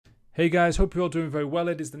Hey guys, hope you're all doing very well.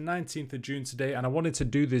 It is the 19th of June today, and I wanted to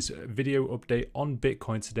do this video update on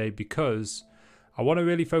Bitcoin today because I want to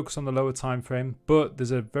really focus on the lower time frame, but there's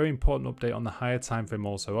a very important update on the higher time frame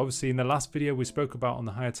also. Obviously, in the last video we spoke about on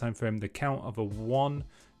the higher time frame the count of a 1,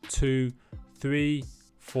 2, 3,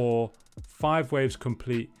 4, 5 waves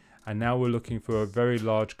complete, and now we're looking for a very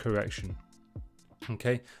large correction.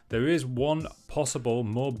 Okay, there is one possible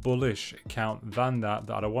more bullish count than that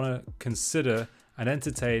I want to consider and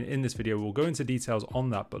entertain in this video. We'll go into details on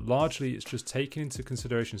that, but largely it's just taking into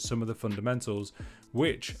consideration some of the fundamentals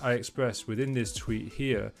which I expressed within this tweet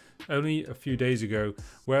here only a few days ago,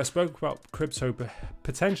 where I spoke about crypto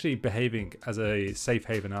potentially behaving as a safe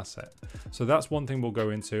haven asset. So that's one thing we'll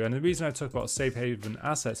go into, and the reason I talk about safe haven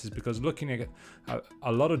assets is because looking at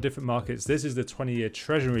a lot of different markets, this is the 20-year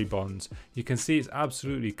treasury bonds, you can see it's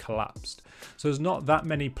absolutely collapsed. So there's not that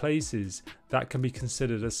many places that can be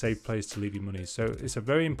considered a safe place to leave your money. So it's a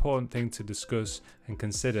very important thing to discuss and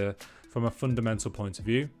consider from a fundamental point of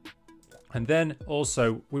view. And then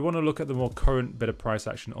also we want to look at the more current bit of price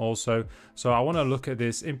action also. So I want to look at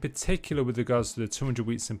this in particular with regards to the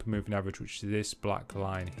 200-week simple moving average, which is this black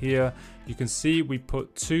line here. You can see we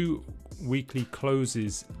put 2 weekly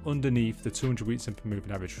closes underneath the 200-week simple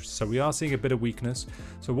moving average. So we are seeing a bit of weakness.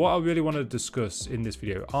 So what I really want to discuss in this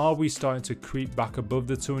video, are we starting to creep back above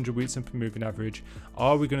the 200-week simple moving average?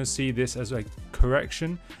 Are we going to see this as a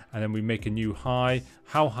correction and then we make a new high?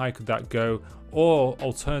 How high could that go? Or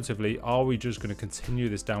alternatively, are we just going to continue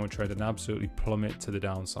this downward trend and absolutely plummet to the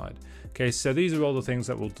downside? Okay, so these are all the things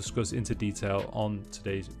that we'll discuss into detail on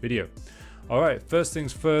today's video. All right, first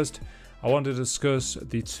things first, I want to discuss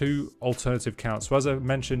the 2 alternative counts. So as I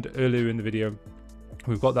mentioned earlier in the video,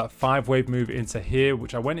 we've got that 5-wave move into here,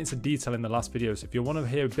 which I went into detail in the last video. So if you want to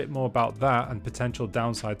hear a bit more about that and potential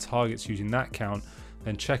downside targets using that count,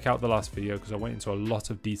 then check out the last video because I went into a lot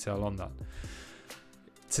of detail on that.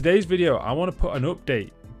 Today's video, I want to put an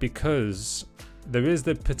update because there is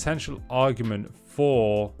the potential argument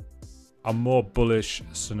for a more bullish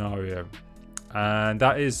scenario. And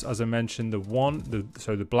that is, as I mentioned,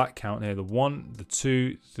 the black count here, the 1, the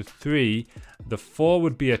 2, the 3, the 4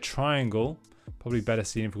 would be a triangle, probably better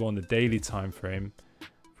seen if we go on the daily time frame.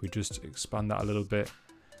 If we just expand that a little bit.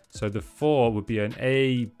 So the 4 would be an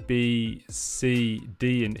A, B, C,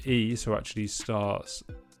 D, and E. So actually starts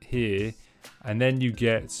here. And then you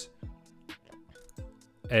get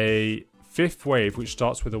a 5th wave, which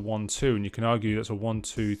starts with a 1, 2. And you can argue that's a 1,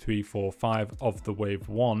 2, 3, 4, 5 of the wave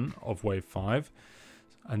 1 of wave 5.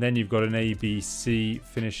 And then you've got an A, B, C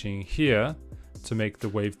finishing here to make the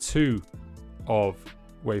wave 2 of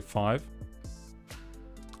wave 5.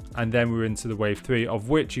 And then we're into the wave 3, of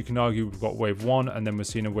which you can argue we've got wave 1, and then we're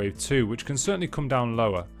seeing a wave 2, which can certainly come down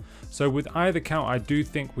lower. So with either count, I do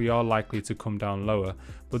think we are likely to come down lower,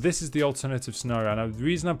 but this is the alternative scenario. And the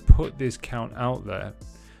reason I put this count out there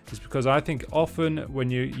is because I think often when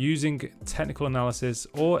you're using technical analysis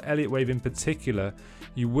or Elliott wave in particular,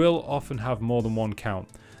 you will often have more than one count.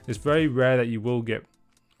 It's very rare that you will get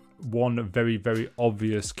one very, very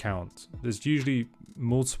obvious count. There's usually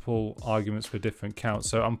multiple arguments for different counts.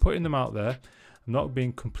 So I'm putting them out there. I'm not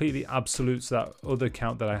being completely absolute to that other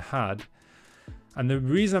count that I had. And the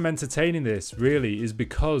reason I'm entertaining this really is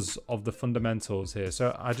because of the fundamentals here.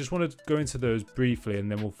 So I just want to go into those briefly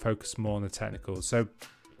and then we'll focus more on the technicals. So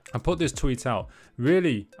I put this tweet out.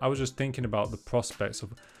 Really, I was just thinking about the prospects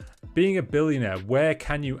of being a billionaire. Where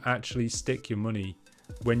can you actually stick your money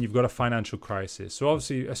when you've got a financial crisis? So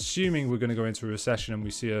obviously, assuming we're going to go into a recession and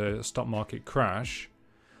we see a stock market crash,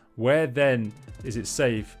 where then is it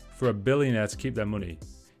safe for a billionaire to keep their money?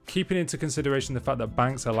 Keeping into consideration the fact that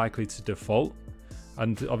banks are likely to default.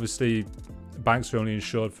 And obviously, banks are only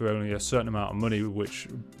insured for only a certain amount of money, which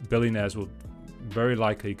billionaires will very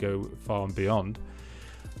likely go far and beyond.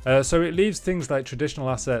 So it leaves things like traditional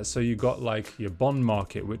assets. So you got like your bond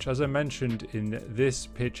market, which, as I mentioned in this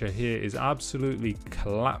picture here, is absolutely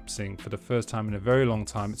collapsing for the first time in a very long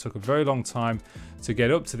time. It took a very long time to get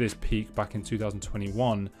up to this peak back in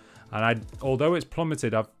 2021. And although it's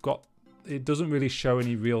plummeted, it doesn't really show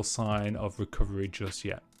any real sign of recovery just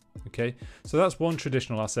yet. Okay, so that's one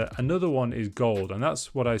traditional asset. Another one is gold, and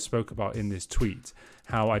that's what I spoke about in this tweet,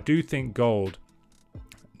 how I do think gold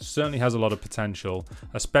certainly has a lot of potential,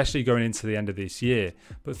 especially going into the end of this year.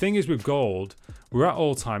 But the thing is with gold, we're at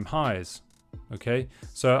all-time highs. Okay,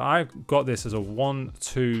 so I've got this as a 1,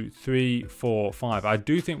 2, 3, 4, 5. I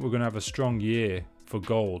do think we're going to have a strong year for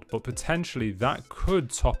gold, but potentially that could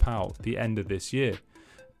top out the end of this year,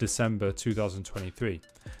 December 2023.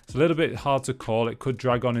 It's a little bit hard to call. It could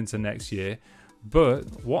drag on into next year,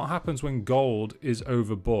 but what happens when gold is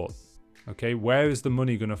overbought? Okay, where is the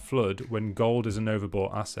money going to flood when gold is an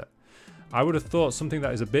overbought asset? I would have thought something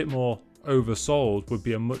that is a bit more oversold would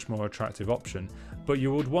be a much more attractive option, but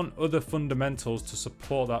you would want other fundamentals to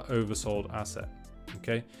support that oversold asset.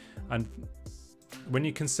 Okay, and when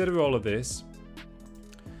you consider all of this,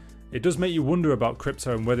 it does make you wonder about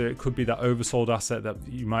crypto and whether it could be that oversold asset that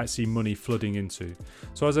you might see money flooding into.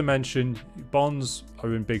 So as I mentioned, bonds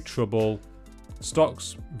are in big trouble.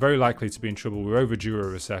 Stocks very likely to be in trouble. We're overdue a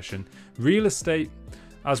recession. Real estate,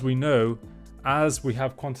 as we know, as we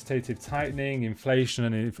have quantitative tightening, inflation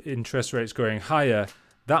and interest rates going higher,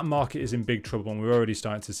 that market is in big trouble, and we're already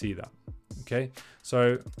starting to see that. Okay,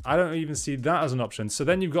 so I don't even see that as an option. So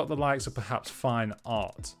then you've got the likes of perhaps fine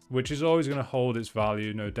art, which is always going to hold its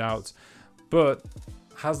value, no doubt, but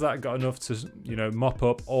has that got enough to, you know, mop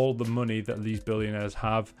up all the money that these billionaires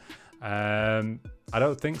have? I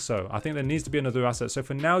don't think so. I think there needs to be another asset. So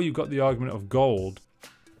for now, you've got the argument of gold,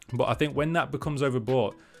 but I think when that becomes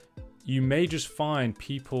overbought, you may just find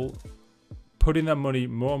people putting their money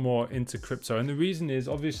more and more into crypto. And the reason is,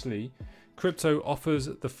 obviously, crypto offers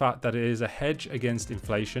the fact that it is a hedge against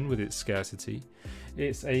inflation with its scarcity.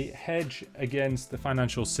 It's a hedge against the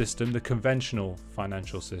financial system, the conventional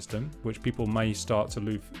financial system, which people may start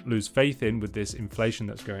to lose faith in with this inflation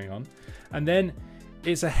that's going on. And then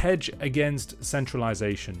it's a hedge against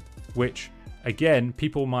centralization, which again,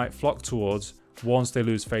 people might flock towards once they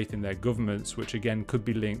lose faith in their governments, which again could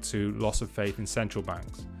be linked to loss of faith in central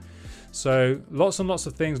banks. So lots and lots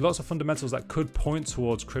of things, lots of fundamentals that could point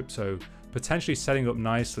towards crypto potentially setting up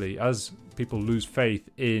nicely as people lose faith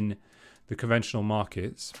in the conventional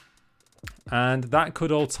markets. And that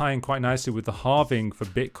could all tie in quite nicely with the halving for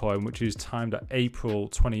Bitcoin, which is timed at April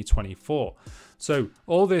 2024. So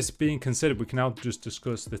all this being considered, we can now just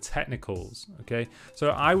discuss the technicals, okay? So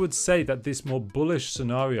I would say that this more bullish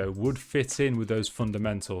scenario would fit in with those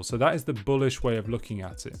fundamentals. So that is the bullish way of looking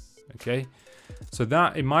at it, okay? So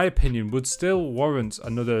that, in my opinion, would still warrant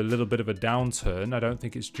another little bit of a downturn. I don't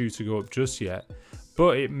think it's due to go up just yet,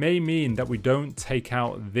 but it may mean that we don't take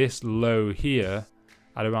out this low here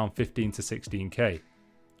at around 15 to 16K,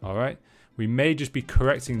 all right? We may just be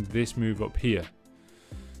correcting this move up here.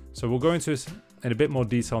 So we'll go into this in a bit more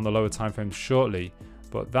detail on the lower time frame shortly,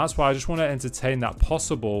 but that's why I just want to entertain that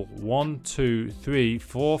possible 1, 2, 3,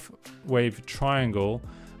 4th wave triangle,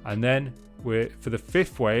 and then we're for the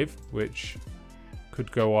 5th wave, which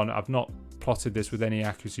could go on. I've not plotted this with any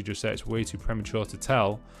accuracy just yet, it's way too premature to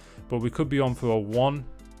tell, but we could be on for a 1,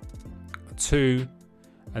 2,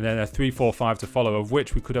 and then a 3, 4, 5 to follow, of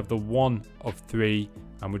which we could have the 1 of 3,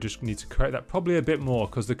 and we just need to correct that probably a bit more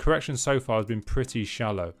because the correction so far has been pretty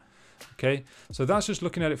shallow. Okay, so that's just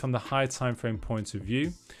looking at it from the high time frame point of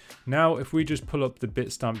view. Now, if we just pull up the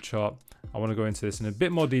Bitstamp chart, I want to go into this in a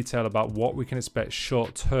bit more detail about what we can expect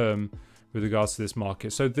short term with regards to this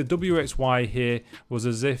market. So the WXY here was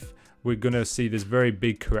as if we're going to see this very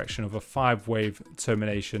big correction of a 5-wave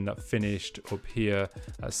termination that finished up here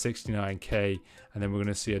at 69K, and then we're going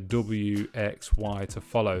to see a WXY to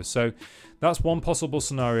follow. So that's one possible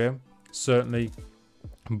scenario, certainly.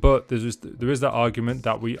 But there is that argument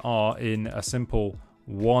that we are in a simple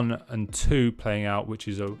 1 and 2 playing out, which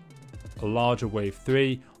is a larger wave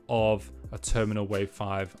 3 of a terminal wave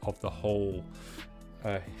 5 of the whole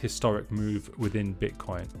historic move within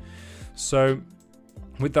Bitcoin. So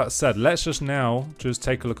with that said, let's just now just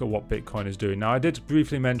take a look at what Bitcoin is doing. Now, I did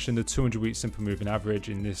briefly mention the 200-week simple moving average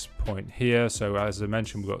in this point here. So as I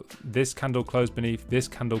mentioned, we've got this candle closed beneath, this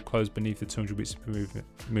candle closed beneath the 200-week simple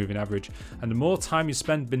moving average. And the more time you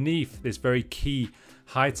spend beneath this very key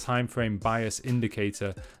high time frame bias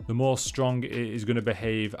indicator, the more strong it is going to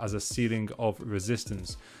behave as a ceiling of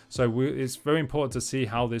resistance. So it's very important to see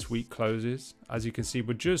how this week closes. As you can see,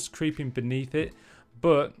 we're just creeping beneath it.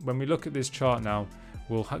 But when we look at this chart now,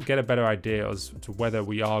 we'll get a better idea as to whether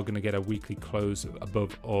we are going to get a weekly close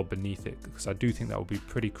above or beneath it, because I do think that will be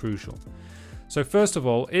pretty crucial. So first of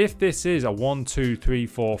all, if this is a 1, 2, 3,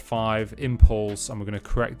 4, 5 impulse, and we're going to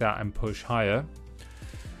correct that and push higher,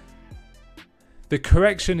 the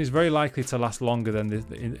correction is very likely to last longer than this.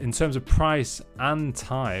 In terms of price and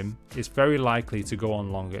time, it's very likely to go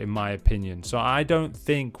on longer, in my opinion. So I don't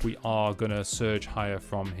think we are going to surge higher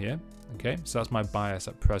from here. Okay, so that's my bias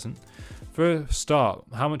at present. For a start,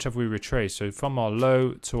 how much have we retraced? So from our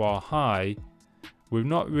low to our high, we've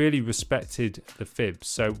not really respected the fibs.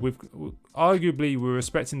 So arguably we're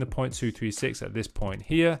respecting the 0.236 at this point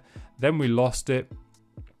here. Then we lost it.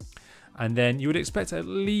 And then you would expect at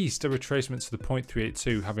least a retracement to the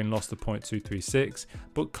 0.382, having lost the 0.236.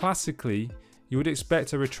 But classically, you would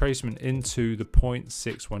expect a retracement into the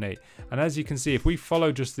 0.618. And as you can see, if we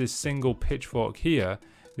follow just this single pitchfork here,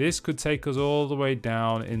 this could take us all the way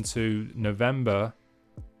down into November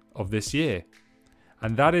of this year.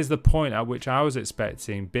 And that is the point at which I was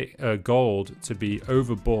expecting gold to be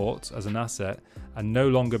overbought as an asset and no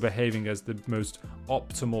longer behaving as the most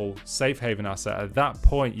optimal safe haven asset. At that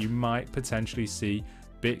point, you might potentially see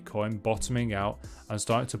Bitcoin bottoming out and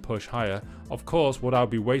starting to push higher. Of course, what I'll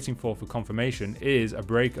be waiting for confirmation is a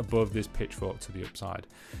break above this pitchfork to the upside.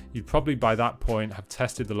 You'd probably by that point have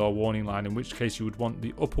tested the lower warning line, in which case you would want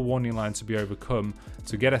the upper warning line to be overcome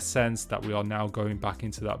to get a sense that we are now going back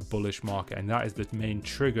into that bullish market, and that is the main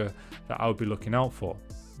trigger that I would be looking out for.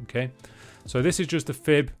 Okay, so this is just a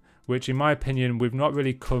fib, which in my opinion we've not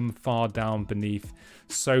really come far down beneath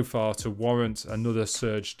so far to warrant another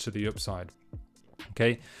surge to the upside.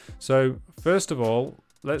 Okay, so first of all,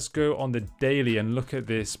 let's go on the daily and look at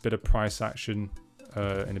this bit of price action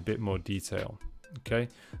in a bit more detail. Okay,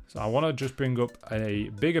 so I want to just bring up a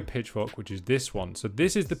bigger pitchfork, which is this one. So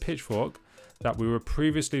this is the pitchfork that we were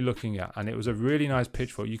previously looking at, and it was a really nice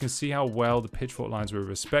pitchfork. You can see how well the pitchfork lines were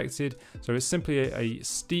respected. So it's simply a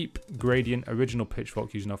steep gradient original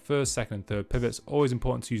pitchfork using our first, second and third pivots. Always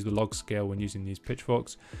important to use the log scale when using these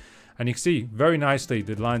pitchforks. And you can see very nicely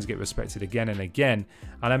the lines get respected again and again.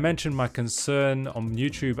 And I mentioned my concern on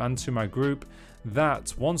YouTube and to my group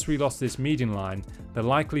that once we lost this median line, the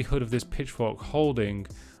likelihood of this pitchfork holding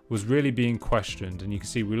was really being questioned. And you can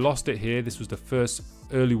see we lost it here. This was the first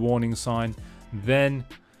early warning sign. Then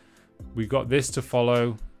we got this to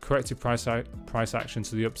follow, corrective price action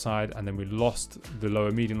to the upside, and then we lost the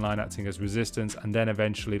lower median line acting as resistance, and then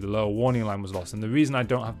eventually the lower warning line was lost. And the reason I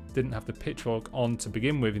didn't have the pitchfork on to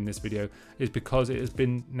begin with in this video is because it has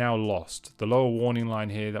been now lost. The lower warning line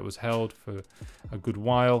here that was held for a good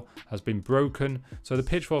while has been broken, so the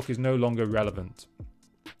pitchfork is no longer relevant.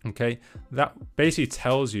 Okay, that basically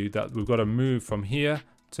tells you that we've got to move from here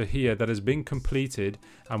to here that has been completed,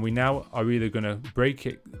 and we now are either going to break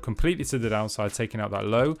it completely to the downside, taking out that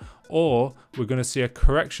low, or we're going to see a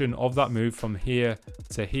correction of that move from here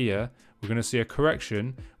to here. We're going to see a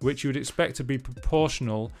correction which you would expect to be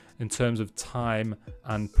proportional in terms of time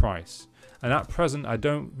and price. And at present, I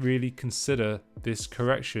don't really consider this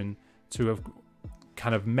correction to have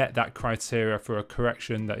kind of met that criteria for a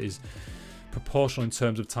correction that is proportional in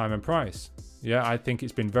terms of time and price. Yeah, I think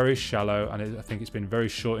it's been very shallow, and I think it's been very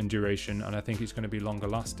short in duration, and I think it's going to be longer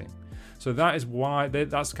lasting. So that is why,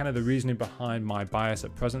 that's kind of the reasoning behind my bias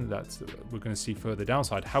at present, that we're going to see further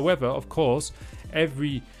downside. However, of course,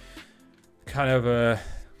 every kind of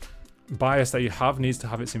bias that you have needs to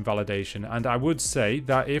have its invalidation. And I would say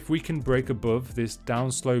that if we can break above this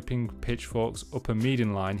downsloping pitchfork's upper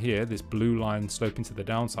median line here, this blue line sloping to the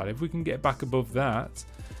downside, if we can get back above that,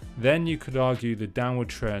 then you could argue the downward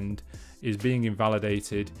trend is being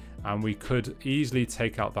invalidated, and we could easily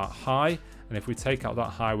take out that high. And if we take out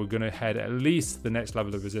that high, we're going to head at least the next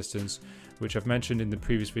level of resistance, which I've mentioned in the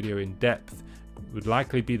previous video in depth, would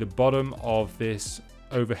likely be the bottom of this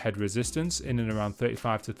overhead resistance in and around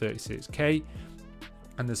 35 to 36k.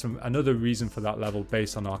 And there's another reason for that level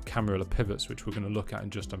based on our Camarilla pivots, which we're going to look at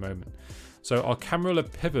in just a moment. So our Camarilla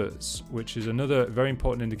pivots, which is another very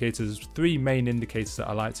important indicator, there's three main indicators that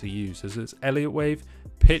I like to use. There's Elliott wave,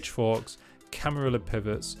 pitchforks, Camarilla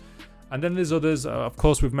pivots, and then there's others. Of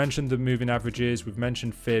course, we've mentioned the moving averages, we've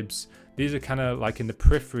mentioned fibs. These are kind of like in the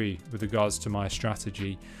periphery with regards to my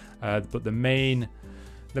strategy, but the main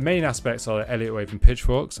aspects are Elliott wave and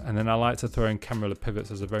pitchforks, and then I like to throw in Camarilla pivots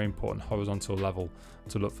as a very important horizontal level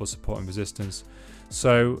to look for support and resistance.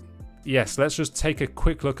 So yes, let's just take a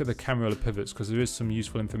quick look at the Camarilla pivots because there is some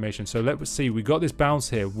useful information. So let's see, we got this bounce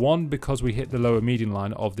here, one because we hit the lower median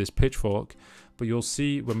line of this pitchfork, but you'll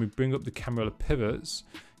see when we bring up the Camarilla pivots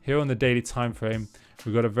here on the daily time frame,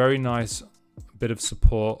 we've got a very nice bit of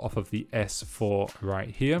support off of the S4 right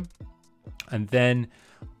here. And then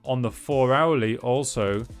on the 4 hourly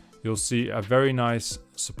also, you'll see a very nice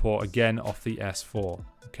support again off the S4.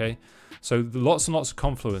 Okay, so lots and lots of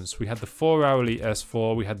confluence. We had the 4 hourly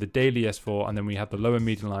S4, we had the daily S4, and then we had the lower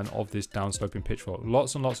median line of this downsloping pitchfork.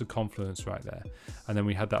 Lots and lots of confluence right there. And then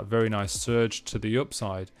we had that very nice surge to the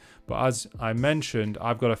upside. But as I mentioned,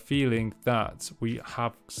 I've got a feeling that we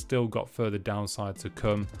have still got further downside to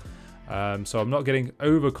come. So I'm not getting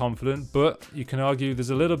overconfident, but you can argue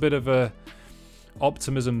there's a little bit of a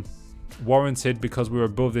optimism warranted because we're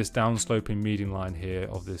above this downsloping median line here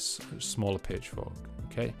of this smaller pitchfork.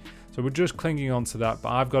 Okay, so we're just clinging on to that, but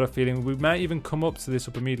I've got a feeling we might even come up to this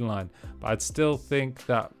upper median line, but I'd still think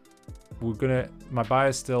that my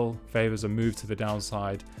bias still favors a move to the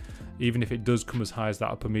downside, even if it does come as high as that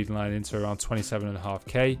upper median line into around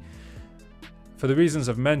 27.5k. for the reasons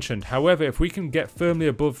I've mentioned. However, if we can get firmly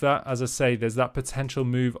above that, as I say, there's that potential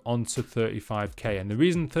move onto 35k. And the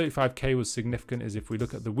reason 35k was significant is if we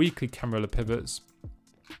look at the weekly Camarilla pivots.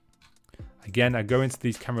 Again, I go into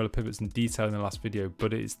these Camarilla pivots in detail in the last video,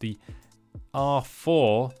 but it's the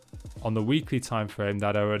R4 on the weekly time frame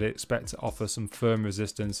that I would expect to offer some firm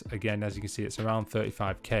resistance. Again, as you can see, it's around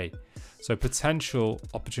 35k. So potential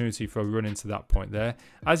opportunity for a run into that point there.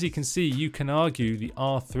 As you can see, you can argue the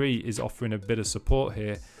R3 is offering a bit of support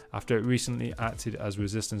here after it recently acted as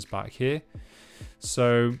resistance back here.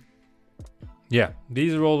 So yeah,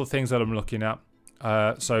 these are all the things that I'm looking at.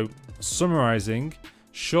 So summarizing,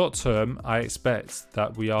 short term, I expect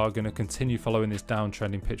that we are going to continue following this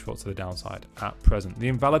downtrending pitchfork to the downside at present. The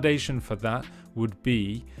invalidation for that would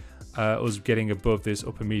be us getting above this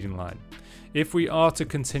upper median line. If we are to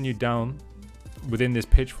continue down within this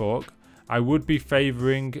pitchfork, I would be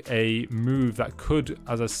favoring a move that could,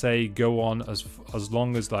 as I say, go on as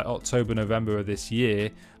long as like October, November of this year,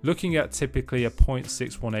 looking at typically a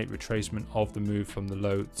 0.618 retracement of the move from the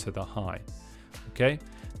low to the high. Okay,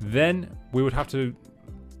 then we would have to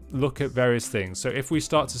look at various things. So if we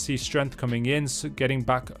start to see strength coming in, so getting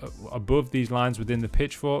back above these lines within the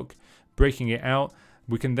pitchfork, breaking it out,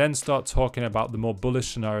 we can then start talking about the more bullish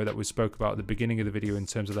scenario that we spoke about at the beginning of the video in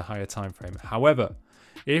terms of the higher time frame. However,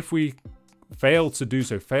 if we fail to do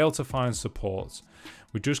so, fail to find support,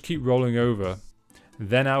 we just keep rolling over,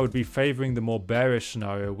 then I would be favoring the more bearish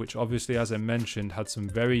scenario, which obviously, as I mentioned, had some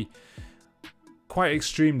quite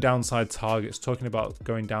extreme downside targets, talking about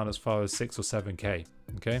going down as far as 6 or 7k.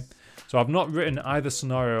 Okay, so I've not written either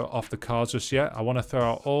scenario off the cards just yet. I want to throw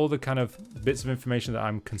out all the kind of bits of information that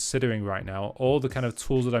I'm considering right now, all the kind of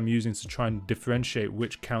tools that I'm using to try and differentiate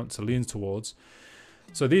which count to lean towards.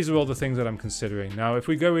 So these are all the things that I'm considering. Now, if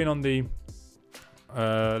we go in on the,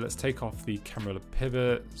 let's take off the Camarilla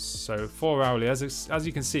pivot. So 4 hourly, as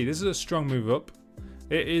you can see, this is a strong move up.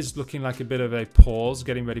 It is looking like a bit of a pause,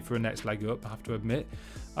 getting ready for a next leg up, I have to admit.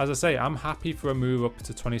 As I say, I'm happy for a move up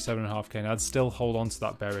to 27.5k, and I'd still hold on to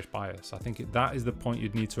that bearish bias. I think that is the point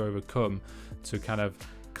you'd need to overcome to kind of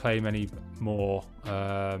claim any more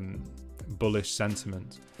bullish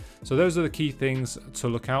sentiment. So those are the key things to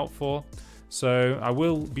look out for. So I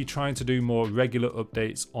will be trying to do more regular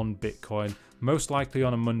updates on Bitcoin, most likely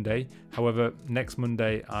on a Monday. However, next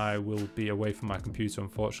Monday I will be away from my computer,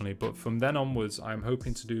 unfortunately. But from then onwards, I'm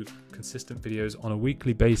hoping to do consistent videos on a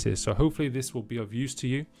weekly basis. So hopefully this will be of use to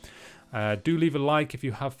you. Do leave a like if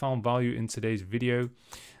you have found value in today's video.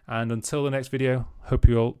 And until the next video, hope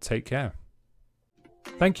you all take care.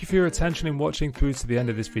 Thank you for your attention in watching through to the end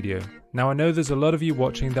of this video. Now, I know there's a lot of you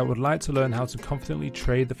watching that would like to learn how to confidently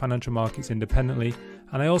trade the financial markets independently,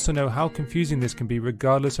 and I also know how confusing this can be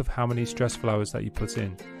regardless of how many stressful hours that you put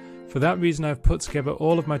in. For that reason, I've put together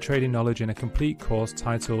all of my trading knowledge in a complete course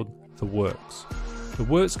titled The Works. The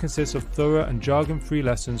Works consists of thorough and jargon-free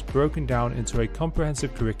lessons broken down into a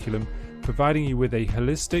comprehensive curriculum, providing you with a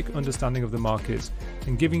holistic understanding of the markets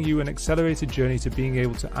and giving you an accelerated journey to being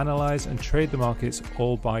able to analyze and trade the markets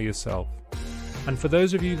all by yourself. And for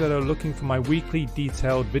those of you that are looking for my weekly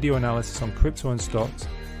detailed video analysis on crypto and stocks,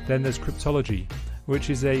 then there's CRYPTOLOGY,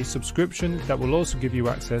 which is a subscription that will also give you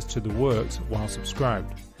access to the Works while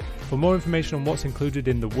subscribed. For more information on what's included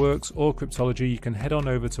in the Works or CRYPTOLOGY, you can head on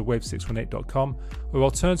over to wave618.com, or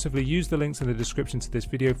alternatively use the links in the description to this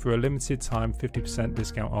video for a limited time 50%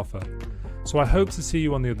 discount offer. So I hope to see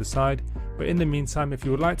you on the other side, but in the meantime, if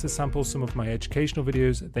you would like to sample some of my educational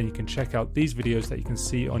videos, then you can check out these videos that you can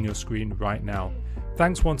see on your screen right now.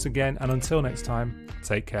 Thanks once again, and until next time,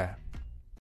 take care.